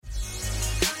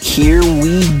Here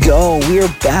we go. We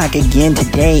are back again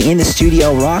today in the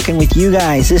studio rocking with you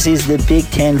guys. This is the Big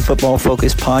Ten Football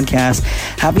Focus podcast.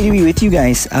 Happy to be with you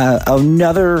guys.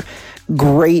 Another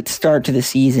great start to the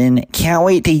season. Can't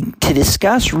wait to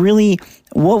discuss really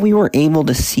what we were able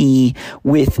to see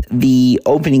with the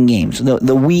opening games,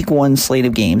 the week one slate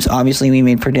of games. Obviously, we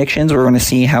made predictions. We're going to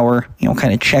see how we're,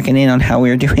 kind of checking in on how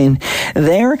we're doing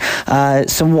there.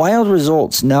 Some wild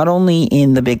results, not only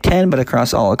in the Big Ten, but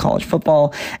across all of college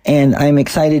football. And I'm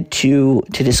excited to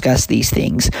discuss these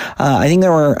things. I think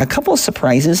there were a couple of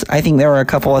surprises. I think there were a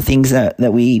couple of things that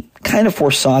we kind of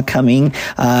foresaw coming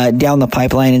down the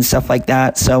pipeline and stuff like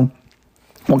that. So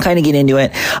we'll kind of get into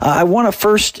it. I want to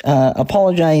first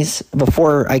apologize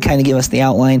before I kind of give us the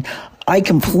outline. I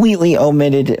completely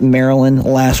omitted Maryland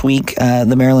last week,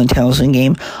 the Maryland Towson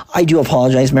game. I do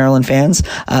apologize, Maryland fans.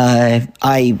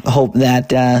 I hope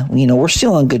that we're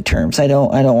still on good terms. I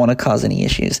don't want to cause any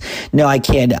issues. No, I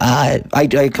kid.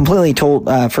 I completely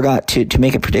forgot to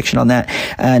make a prediction on that,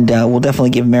 and we'll definitely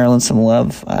give Maryland some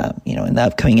love, in the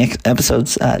upcoming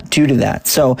episodes due to that.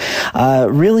 So,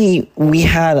 really, we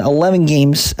had 11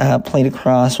 games played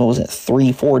across.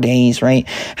 3-4 days, right?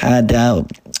 Had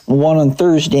one on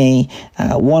Thursday,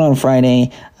 one on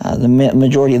Friday, the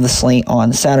majority of the slate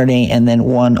on Saturday, and then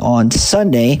one on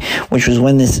Sunday, which was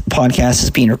when this podcast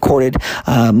is being recorded.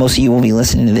 Most of you will be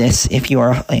listening to this if you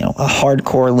are, a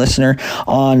hardcore listener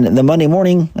on the Monday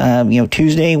morning,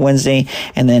 Tuesday, Wednesday,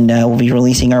 and then we'll be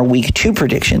releasing our week 2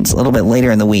 predictions a little bit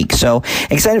later in the week. So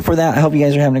excited for that. I hope you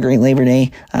guys are having a great Labor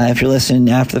Day. If you're listening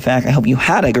after the fact, I hope you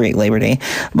had a great Labor Day.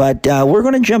 But we're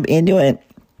going to jump into it.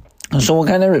 So we'll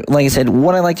kind of, like I said,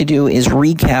 what I like to do is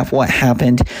recap what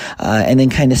happened, and then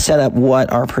kind of set up what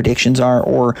our predictions are,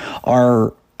 or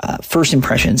our first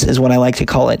impressions is what I like to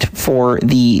call it for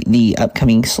the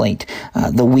upcoming slate,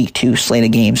 the week 2 slate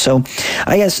of games. So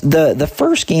I guess the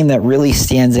first game that really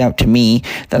stands out to me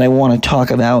that I want to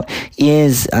talk about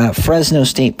is Fresno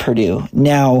State Purdue.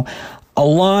 Now, a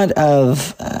lot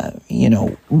of,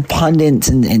 pundits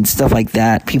and stuff like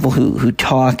that, people who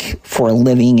talk for a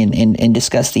living and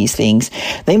discuss these things,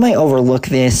 they might overlook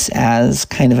this as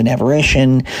kind of an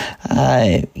aberration.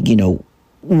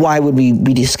 Why would we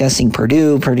be discussing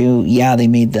Purdue? Purdue, yeah, they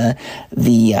made the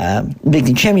Big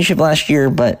Ten Championship last year,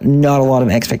 but not a lot of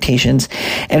expectations.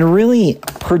 And really,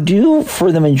 Purdue,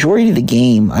 for the majority of the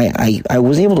game, I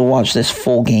was able to watch this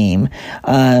full game.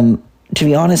 To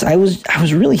be honest, I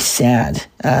was really sad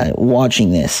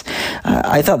watching this.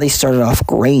 I thought they started off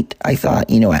great. I thought,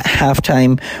 at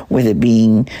halftime, with it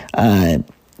being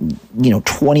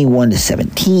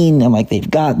 21-17, I'm like, they've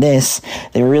got this.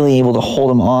 They were really able to hold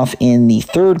them off in the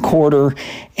third quarter,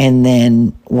 and then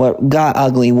what got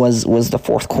ugly was the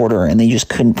fourth quarter, and they just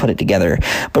couldn't put it together.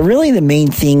 But really, the main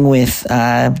thing with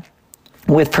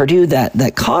Purdue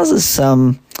that causes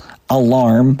some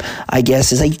alarm, I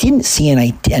guess, is I didn't see an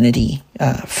identity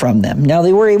from them. Now,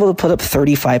 they were able to put up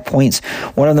 35 points.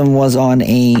 One of them was on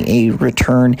a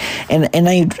return, and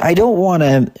I don't want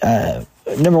to.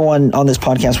 Number one, on this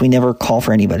podcast, we never call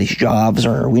for anybody's jobs,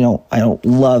 or I don't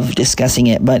love discussing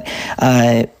it, but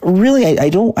really, I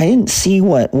didn't see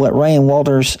what Ryan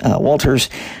Walters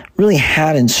really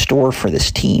had in store for this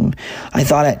team. I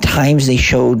thought at times they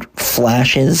showed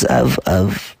flashes of a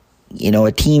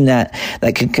team that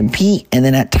could compete, and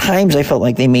then at times I felt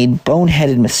like they made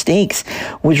boneheaded mistakes,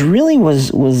 which really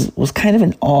was kind of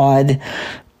an odd,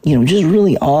 just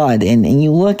really odd. And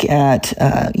you look at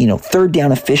third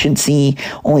down efficiency,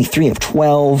 only 3 of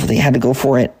 12. They had to go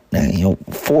for it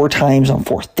 4 times on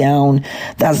fourth down.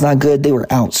 That's not good. They were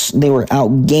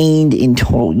outgained in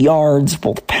total yards,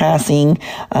 both passing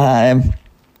and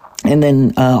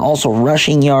then also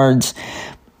rushing yards.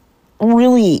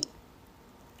 Really,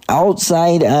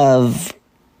 outside of,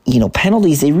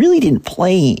 penalties, they really didn't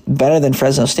play better than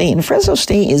Fresno State. And Fresno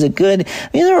State is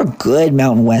they're a good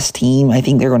Mountain West team. I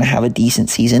think they're going to have a decent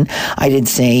season. I did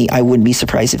say I wouldn't be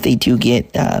surprised if they do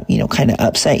get, kind of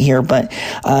upset here. But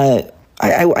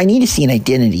I need to see an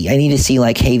identity. I need to see,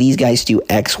 like, hey, these guys do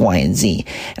X, Y, and Z.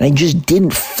 And I just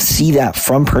didn't see that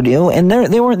from Purdue. And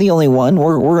they weren't the only one.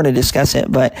 We're going to discuss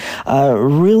it. But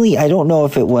really, I don't know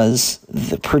if it was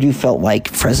Purdue felt like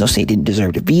Fresno State didn't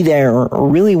deserve to be there, or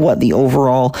really what the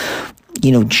overall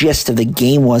gist of the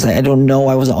game was. I don't know.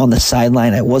 I was on the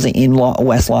sideline. I wasn't in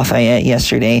West Lafayette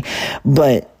yesterday.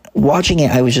 But watching it,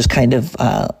 I was just kind of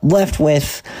left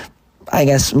with, I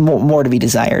guess more to be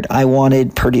desired. I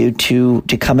wanted Purdue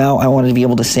to come out. I wanted to be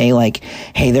able to say, like,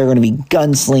 hey, they're going to be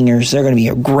gunslingers. They're going to be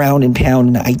a ground and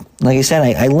pound. And like I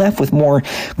said, I left with more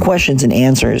questions and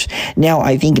answers. Now,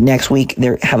 I think next week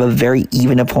they have a very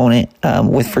even opponent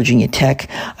with Virginia Tech.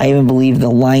 I even believe the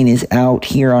line is out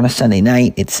here on a Sunday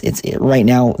night. It's right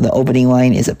now, the opening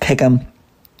line is a pick'em.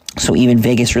 So even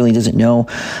Vegas really doesn't know,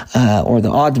 or the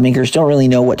odds makers don't really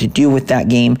know what to do with that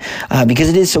game, because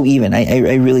it is so even.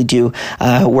 I really do.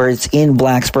 Where it's in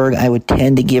Blacksburg, I would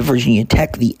tend to give Virginia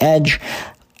Tech the edge.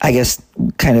 I guess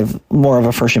kind of more of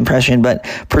a first impression, but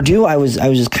Purdue, I was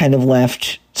just kind of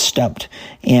left stumped.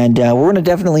 And we're going to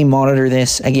definitely monitor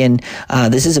this. Again,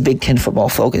 this is a Big Ten football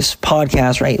focused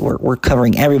podcast, right? We're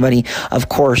covering everybody. Of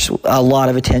course, a lot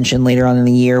of attention later on in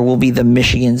the year will be the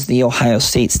Michigans, the Ohio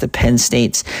States, the Penn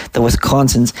States, the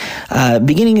Wisconsins.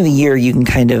 Beginning of the year, you can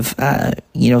kind of,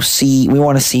 see, we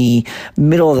want to see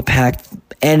middle of the pack,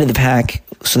 end of the pack,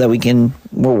 so that we can,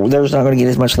 there's not going to get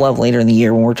as much love later in the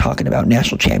year when we're talking about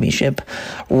national championship,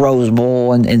 Rose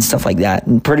Bowl, and stuff like that.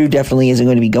 And Purdue definitely isn't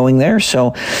going to be going there,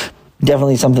 so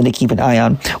definitely something to keep an eye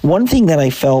on. One thing that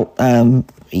I felt that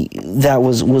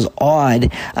was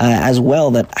odd as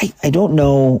well, that I don't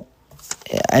know,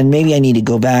 and maybe I need to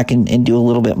go back and do a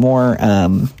little bit more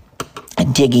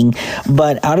digging,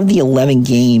 but out of the 11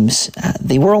 games,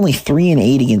 they were only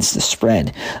 3-8 against the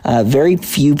spread. Very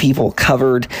few people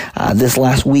covered this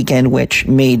last weekend, which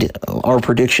made our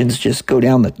predictions just go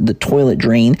down the toilet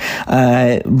drain.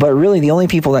 But really, the only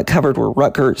people that covered were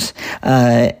Rutgers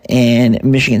and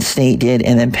Michigan State did,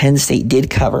 and then Penn State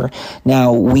did cover.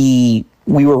 Now, we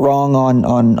were wrong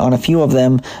on a few of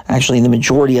them, actually the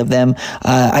majority of them.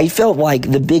 I felt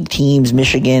like the big teams,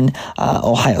 Michigan,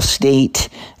 Ohio State,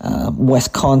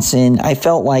 Wisconsin, I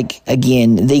felt like,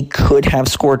 again, they could have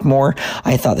scored more.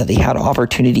 I thought that they had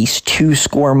opportunities to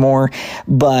score more,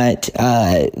 but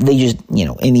they just,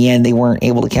 in the end, they weren't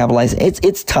able to capitalize.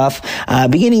 It's tough.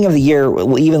 Beginning of the year,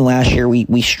 even last year,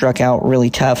 we struck out really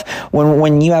tough.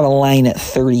 When you have a line at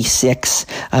 36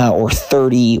 or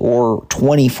 30 or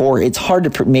 24, it's hard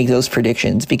to make those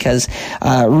predictions, because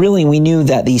really we knew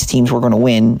that these teams were going to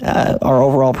win. Our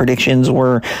overall predictions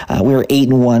were we were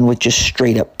 8-1 with just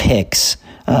straight up picks,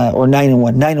 or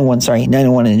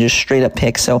 9-1 and just straight up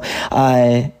picks. So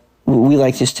we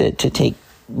like just to take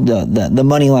the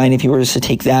money line, if you were just to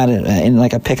take that in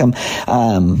like a pick'em.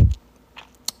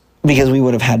 Because we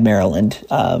would have had Maryland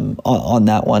on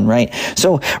that one, right?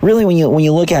 So really, when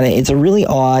you look at it, it's a really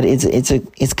odd.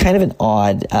 It's kind of an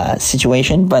odd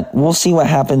situation, but we'll see what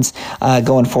happens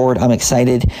going forward. I'm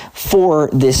excited for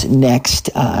this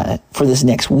next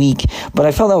week, but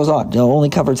I felt that was odd. They only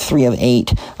covered 3 of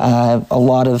 8. A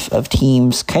lot of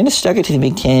teams kind of stuck it to the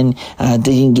Big Ten. They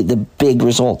didn't get the big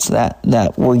results that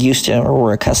we're used to or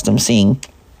we're accustomed seeing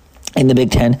in the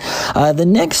Big Ten. The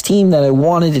next team that I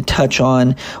wanted to touch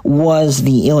on was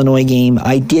the Illinois game.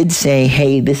 I did say,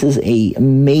 hey, this is a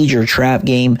major trap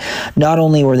game. Not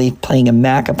only were they playing a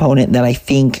MAC opponent that I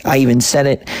think I even said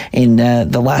it in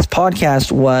the last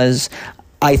podcast, was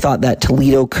I thought that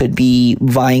Toledo could be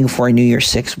vying for a New Year's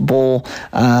Six bowl.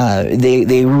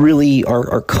 They really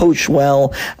are coached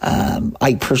well.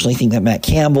 I personally think that Matt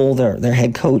Campbell, their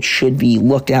head coach, should be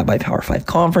looked at by Power 5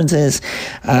 conferences.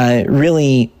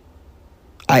 Really,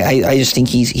 I just think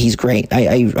he's great.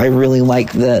 I really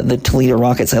like the Toledo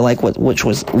Rockets. I like what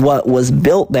was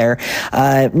built there.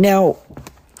 Now,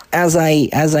 as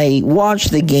I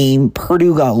watched the game,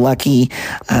 Purdue got lucky.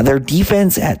 Their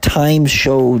defense at times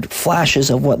showed flashes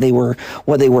of what they were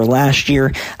last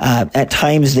year. At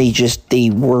times they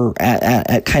were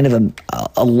at kind of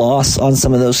a loss on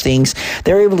some of those things.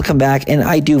 They were able to come back, and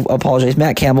I do apologize.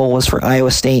 Matt Campbell was for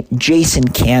Iowa State. Jason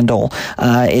Candle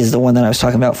is the one that I was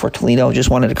talking about for Toledo. Just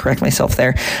wanted to correct myself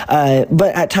there.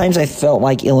 But at times I felt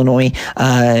like Illinois,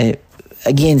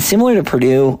 again, similar to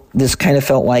Purdue, this kind of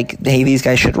felt like, hey, these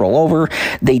guys should roll over.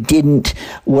 They didn't.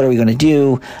 What are we going to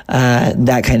do?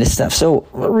 That kind of stuff. So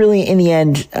really, in the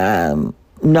end,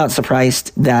 not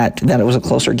surprised that it was a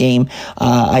closer game.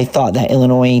 I thought that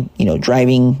Illinois,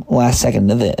 driving last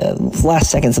seconds of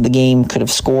the game, could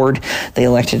have scored. They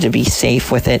elected to be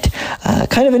safe with it.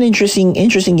 Kind of an interesting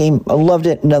game. I loved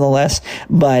it nonetheless,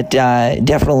 but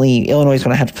definitely Illinois is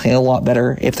going to have to play a lot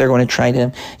better if they're going to try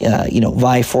to,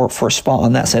 vie for a spot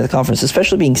on that side of the conference,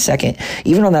 especially being second.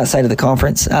 Even on that side of the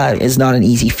conference is not an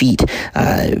easy feat.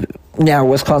 Now,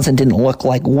 Wisconsin didn't look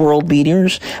like world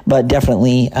beaters, but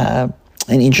definitely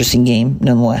an interesting game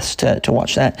nonetheless to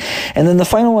watch that. And then the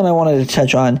final one I wanted to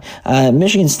touch on,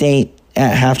 Michigan State,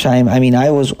 at halftime. I mean,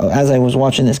 as I was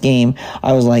watching this game,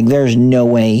 I was like, there's no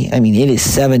way. I mean, it is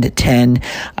 7-10.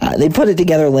 They put it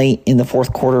together late in the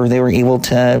fourth quarter. They were able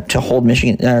to hold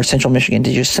Central Michigan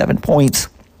to just 7 points.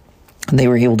 They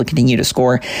were able to continue to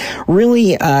score.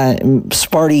 Really,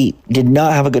 Sparty did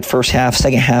not have a good first half.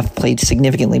 Second half played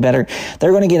significantly better.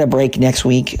 They're going to get a break next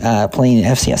week playing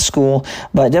at FCS school,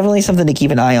 but definitely something to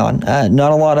keep an eye on.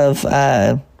 Not a lot of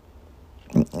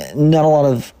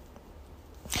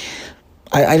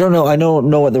I don't know. I don't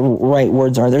know what the right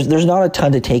words are. There's not a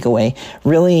ton to take away.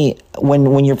 Really,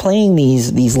 when you're playing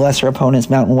these lesser opponents,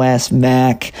 Mountain West,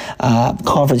 MAC,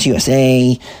 Conference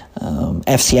USA,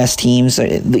 FCS teams,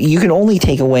 you can only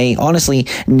take away, honestly,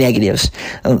 negatives.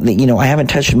 I haven't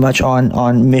touched much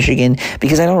on Michigan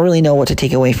because I don't really know what to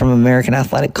take away from American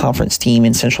Athletic Conference team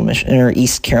in Central Michigan or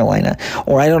East Carolina,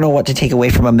 or I don't know what to take away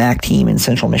from a MAC team in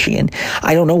Central Michigan.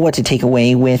 I don't know what to take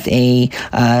away with a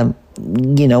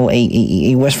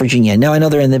West Virginia. Now I know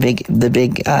they're in the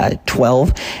Big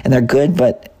 12 and they're good,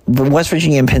 but West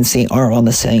Virginia and Penn State aren't on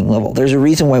the same level. There's a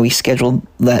reason why we scheduled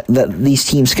that these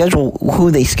teams schedule who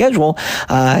they schedule,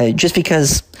 just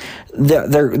because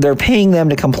they're paying them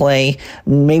to come play.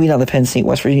 Maybe not the Penn State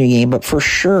West Virginia game, but for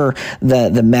sure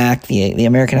the MAC, the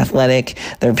American Athletic,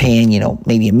 they're paying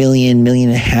maybe $1 million, $1.5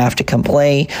 million to come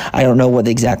play. I don't know what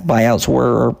the exact buyouts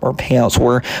were or payouts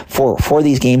were for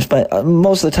these games, but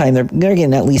most of the time they're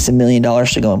getting at least $1 million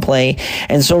to go and play.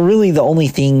 And so really the only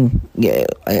thing,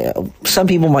 some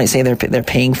people might say they're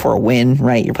paying for a win,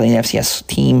 right? You're playing an FCS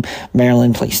team.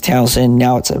 Maryland plays Towson.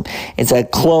 Now it's a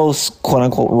close, quote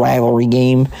unquote, rivalry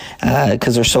game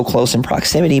because they're so close in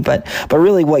proximity. But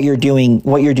really, what you're doing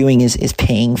is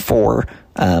paying for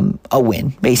a win,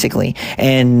 basically.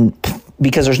 And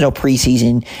because there's no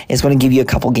preseason, it's going to give you a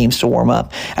couple games to warm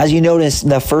up. As you notice,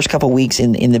 the first couple weeks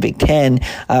in the Big Ten,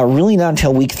 really not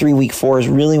until week 3, week 4 is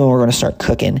really when we're going to start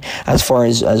cooking as far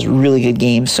as really good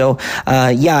games. So,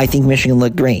 I think Michigan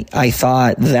looked great. I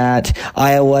thought that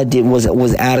Iowa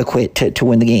was adequate to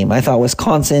win the game. I thought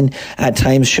Wisconsin at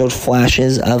times showed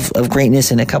flashes of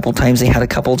greatness, and a couple times they had a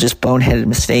couple just boneheaded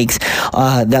mistakes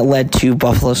that led to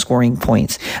Buffalo scoring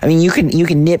points. I mean, you can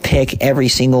nitpick every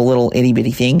single little itty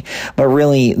bitty thing, but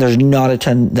really, there's not a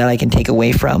ton that I can take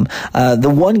away from.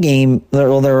 The one game, there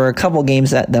were a couple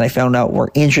games that I found out were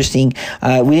interesting.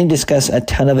 We didn't discuss a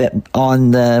ton of it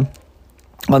on the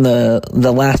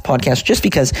last podcast, just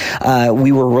because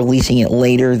we were releasing it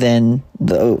later than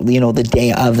the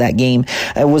day of that game.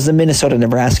 It was the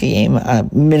Minnesota-Nebraska game.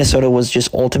 Minnesota was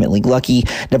just ultimately lucky.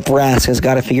 Nebraska's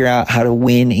got to figure out how to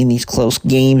win in these close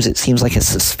games. It seems like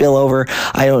it's a spillover.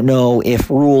 I don't know if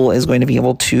Rule is going to be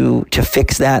able to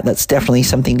fix that. That's definitely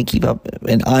something to keep up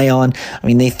an eye on. I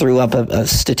mean, they threw up a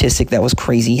statistic that was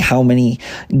crazy, how many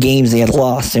games they had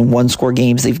lost in one-score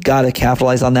games. They've got to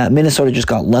capitalize on that. Minnesota just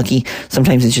got lucky.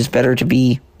 Sometimes it's just better to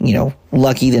be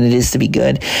lucky than it is to be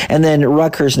good. And then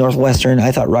Rutgers, Northwestern,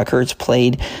 I thought Rutgers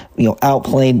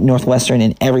outplayed Northwestern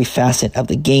in every facet of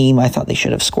the game. I thought they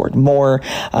should have scored more.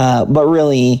 But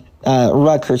really,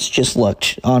 Rutgers just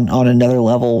looked on another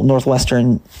level.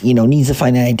 Northwestern, needs to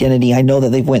find an identity. I know that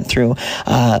they've went through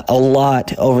a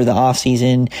lot over the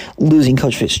offseason, losing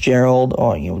Coach Fitzgerald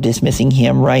or, dismissing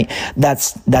him, right?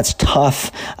 That's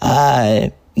tough.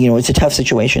 It's a tough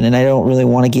situation, and I don't really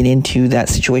want to get into that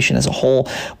situation as a whole,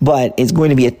 but it's going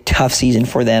to be a tough season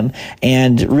for them.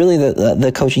 And really,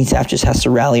 the coaching staff just has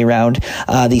to rally around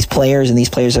these players, and these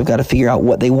players have got to figure out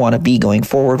what they want to be going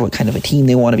forward, what kind of a team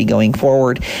they want to be going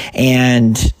forward.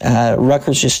 And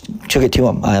Rutgers just took it to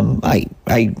them.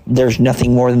 There's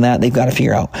nothing more than that. They've got to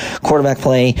figure out quarterback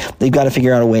play. They've got to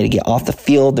figure out a way to get off the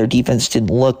field. Their defense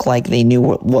didn't look like they knew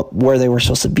where they were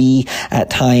supposed to be at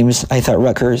times. I thought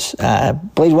Rutgers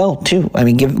played well too. I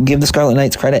mean, give the Scarlet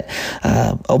Knights credit.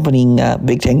 Opening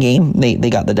Big Ten game, they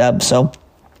got the dub. So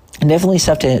definitely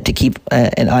stuff to keep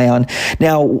an eye on.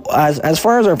 Now, as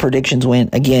far as our predictions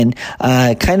went, again,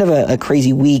 kind of a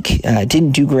crazy week.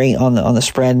 Didn't do great on the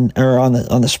spread or on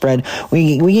the spread.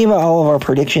 We gave out all of our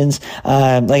predictions.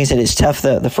 Like I said, it's tough.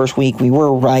 The first week we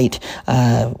were right.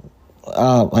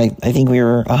 I think we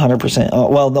were 100%.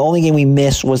 Well, the only game we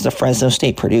missed was the Fresno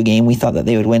State-Purdue game. We thought that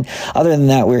they would win. Other than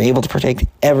that, we were able to predict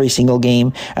every single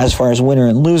game as far as winner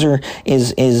and loser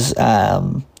is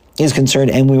concerned,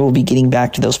 and we will be getting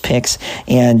back to those picks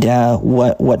and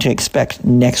what to expect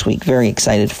next week. Very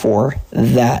excited for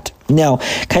that. Now,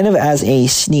 kind of as a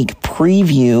sneak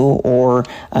preview, or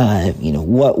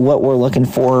what we're looking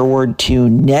forward to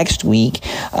next week,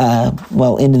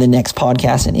 into the next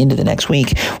podcast and into the next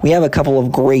week, we have a couple of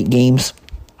great games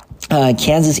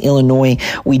Kansas, Illinois,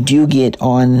 we do get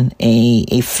on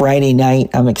a Friday night.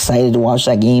 I'm excited to watch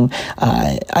that game.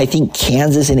 I think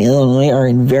Kansas and Illinois are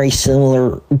in very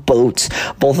similar boats,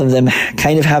 both of them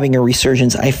kind of having a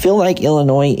resurgence. I feel like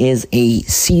Illinois is a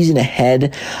season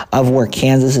ahead of where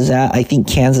Kansas is at. I think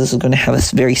Kansas is going to have a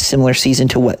very similar season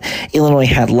to what Illinois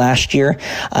had last year.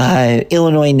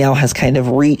 Illinois now has kind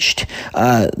of reached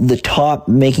the top,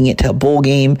 making it to a bowl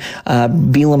game.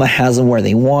 Bielema has them where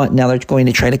they want. Now they're going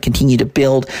to try to continue to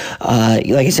build. Like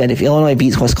I said, if Illinois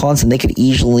beats Wisconsin, they could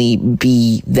easily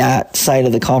be that side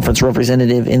of the conference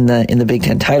representative in the Big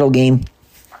Ten title game.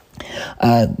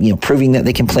 Proving that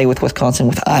they can play with Wisconsin,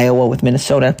 with Iowa, with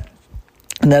Minnesota.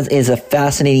 And that is a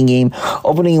fascinating game.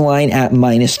 Opening line at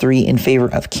 -3 in favor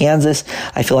of Kansas.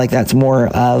 I feel like that's more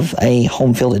of a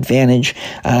home field advantage,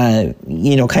 kind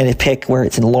of pick where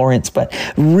it's in Lawrence, but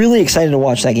really excited to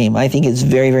watch that game. I think it's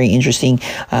very, very interesting.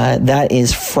 That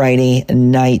is Friday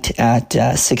night at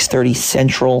 6:30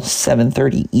 Central,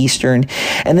 7:30 Eastern.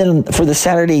 And then for the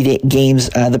Saturday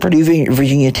games, the Purdue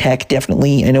Virginia Tech,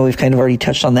 definitely, I know we've kind of already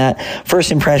touched on that.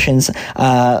 First impressions,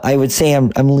 I would say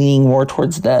I'm leaning more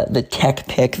towards the Tech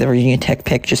pick, the Virginia Tech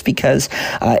pick, just because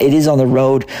it is on the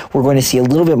road. We're going to see a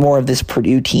little bit more of this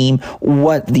Purdue team,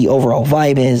 what the overall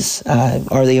vibe is.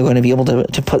 Are they going to be able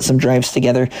to put some drives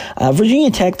together?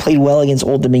 Virginia Tech played well against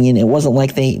Old Dominion. It wasn't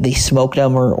like they smoked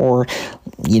them or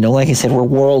like I said, were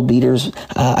world beaters.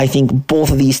 I think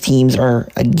both of these teams are,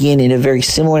 again, in a very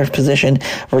similar position.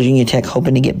 Virginia Tech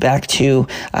hoping to get back to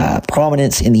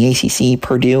prominence in the ACC.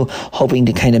 Purdue hoping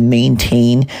to kind of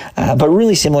maintain, but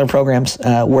really similar programs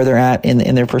where they're at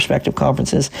in their respective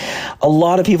conferences. A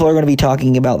lot of people are going to be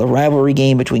talking about the rivalry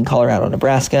game between Colorado and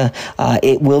Nebraska.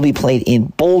 It will be played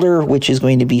in Boulder, which is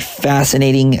going to be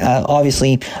fascinating.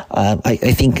 Obviously, I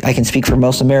think I can speak for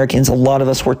most Americans. A lot of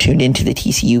us were tuned into the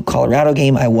TCU Colorado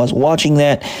game. I was watching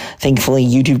that. Thankfully,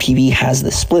 YouTube TV has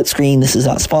the split screen. This is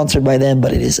not sponsored by them,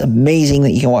 but it is amazing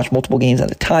that you can watch multiple games at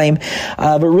a time.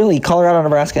 But really,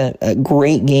 Colorado-Nebraska, a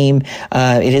great game.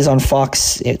 It is on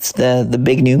Fox. It's the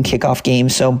big noon kickoff game.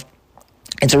 So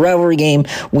it's a rivalry game.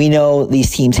 We know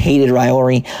these teams hated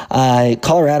rivalry.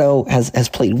 Colorado has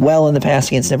played well in the past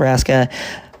against Nebraska.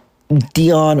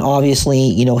 Dion, obviously,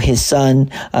 his son,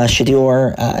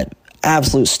 Shedeur,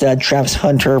 absolute stud. Travis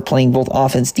Hunter playing both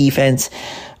offense, defense.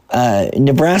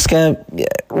 Nebraska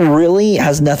really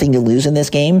has nothing to lose in this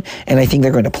game, and I think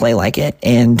they're going to play like it.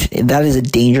 And that is a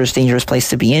dangerous, dangerous place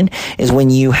to be in, is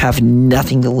when you have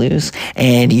nothing to lose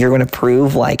and you're going to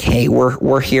prove like, hey,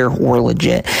 we're here, we're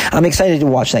legit. I'm excited to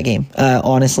watch that game,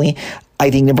 honestly. I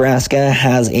think Nebraska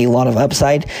has a lot of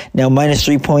upside. Now,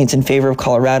 -3 points in favor of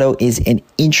Colorado is an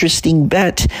interesting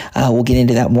bet. We'll get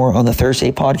into that more on the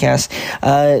Thursday podcast.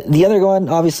 The other one,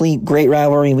 obviously, great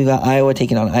rivalry. We got Iowa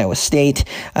taking on Iowa State.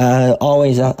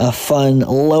 Always a fun,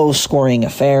 low-scoring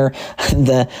affair.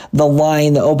 The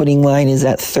opening line is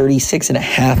at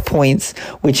 36.5 points,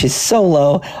 which is so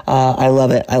low. I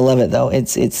love it. I love it, though.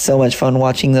 It's so much fun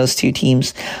watching those two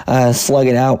teams slug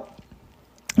it out.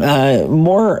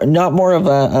 Not more of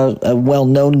a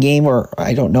well-known game, or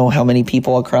I don't know how many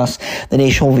people across the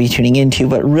nation will be tuning into,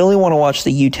 but really want to watch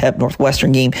the UTEP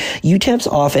Northwestern game. UTEP's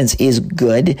offense is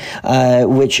good,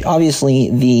 which obviously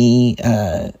the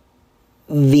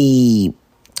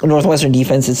Northwestern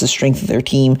defense is the strength of their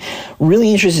team.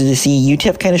 Really interested to see.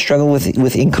 UTEP kind of struggled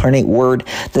with Incarnate Word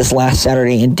this last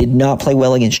Saturday and did not play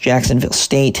well against Jacksonville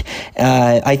State.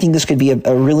 I think this could be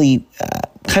a really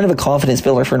kind of a confidence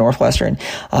builder for Northwestern.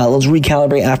 Let's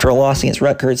recalibrate after a loss against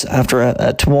Rutgers, after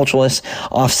a tumultuous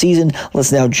offseason.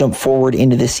 Let's now jump forward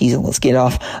into this season. Let's get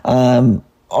off.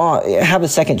 Have a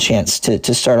second chance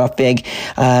to start off big.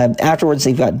 Afterwards,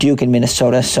 they've got Duke and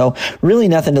Minnesota, so really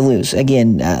nothing to lose.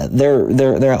 Again,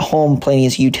 they're at home playing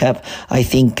against UTEP. I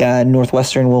think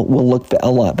Northwestern will look a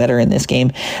lot better in this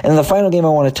game. And the final game I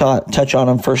want to touch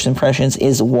on first impressions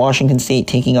is Washington State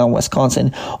taking on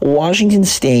Wisconsin. Washington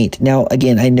State, now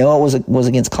again, I know it was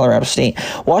against Colorado State.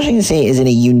 Washington State is in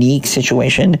a unique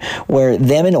situation where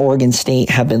them and Oregon State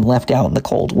have been left out in the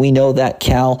cold. We know that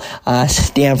Cal,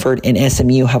 Stanford, and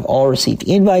SMU have all received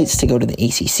invites to go to the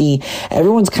ACC.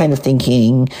 Everyone's kind of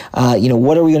thinking,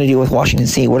 what are we going to do with Washington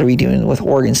State? What are we doing with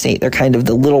Oregon State? They're kind of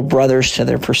the little brothers to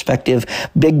their perspective.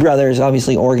 Big brothers,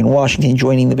 obviously, Oregon, Washington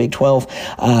joining the Big 12,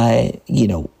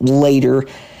 later.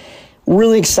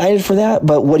 really excited for that,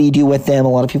 but what do you do with them? A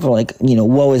lot of people are like,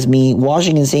 woe is me.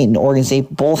 Washington State and Oregon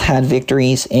State both had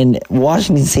victories, and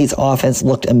Washington State's offense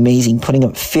looked amazing, putting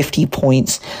up 50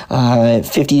 points,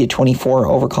 50-24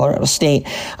 over Colorado State.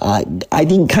 I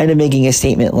think kind of making a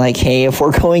statement like, hey, if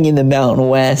we're going in the Mountain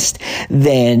West,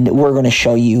 then we're going to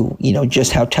show you,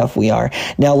 just how tough we are.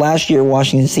 Now, last year,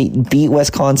 Washington State beat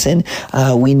Wisconsin.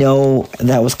 We know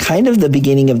that was kind of the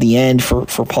beginning of the end for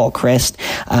Paul Chryst.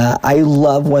 I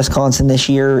love Wisconsin this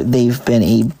year. They've been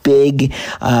a big,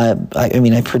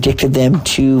 I predicted them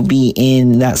to be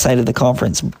in that side of the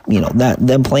conference, that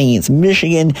them playing against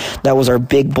Michigan. That was our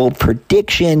big, bold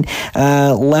prediction.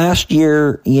 Last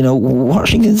year,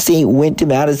 Washington State went to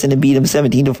Madison and beat them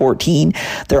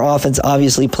 17-14. Their offense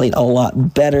obviously played a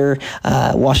lot better,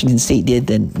 Washington State did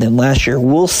than last year.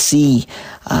 We'll see.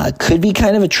 Could be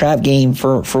kind of a trap game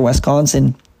for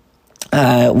Wisconsin.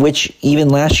 Which even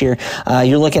last year,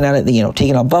 you're looking at it,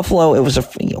 taking on Buffalo. It was a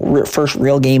first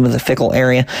real game of the Fickell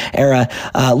era.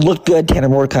 Looked good. Tanner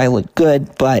Mordecai looked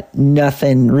good, but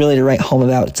nothing really to write home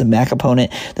about. It's a MAC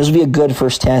opponent. This will be a good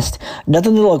first test.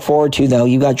 Nothing to look forward to, though.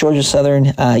 You've got Georgia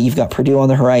Southern. You've got Purdue on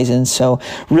the horizon. So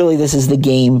really, this is the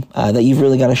game that you've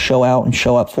really got to show out and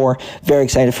show up for. Very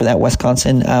excited for that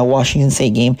Wisconsin-Washington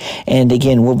State game. And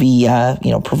again, we'll be,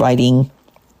 providing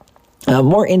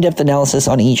more in-depth analysis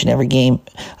on each and every game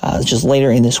just later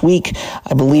in this week.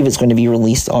 I believe it's going to be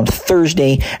released on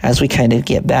Thursday as we kind of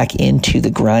get back into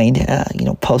the grind,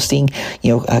 posting,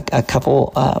 a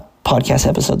couple podcast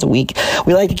episodes a week.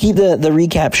 We like to keep the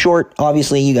recap short.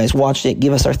 Obviously, you guys watched it.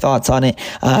 Give us our thoughts on it.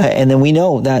 And then we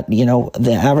know that,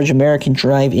 the average American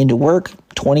drive into work,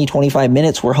 20-25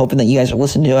 minutes. We're hoping that you guys are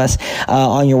listening to us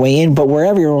on your way in. But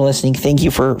wherever you're listening, thank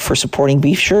you for supporting.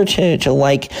 Be sure to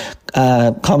like,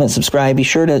 comment, subscribe. Be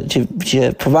sure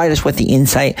to provide us with the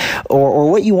insight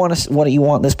or what you want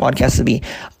this podcast to be.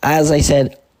 As I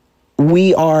said,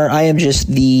 I am just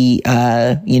the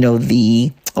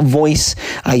voice.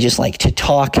 I just like to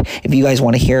talk. If you guys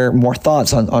want to hear more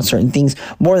thoughts on certain things,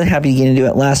 more than happy to get into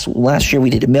it. Last year we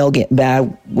did a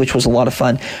mailbag, which was a lot of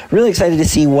fun. Really excited to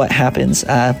see what happens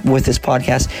with this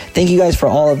podcast. Thank you guys for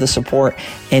all of the support.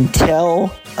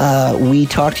 Until we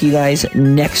talk to you guys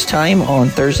next time on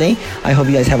Thursday, I hope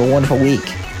you guys have a wonderful week.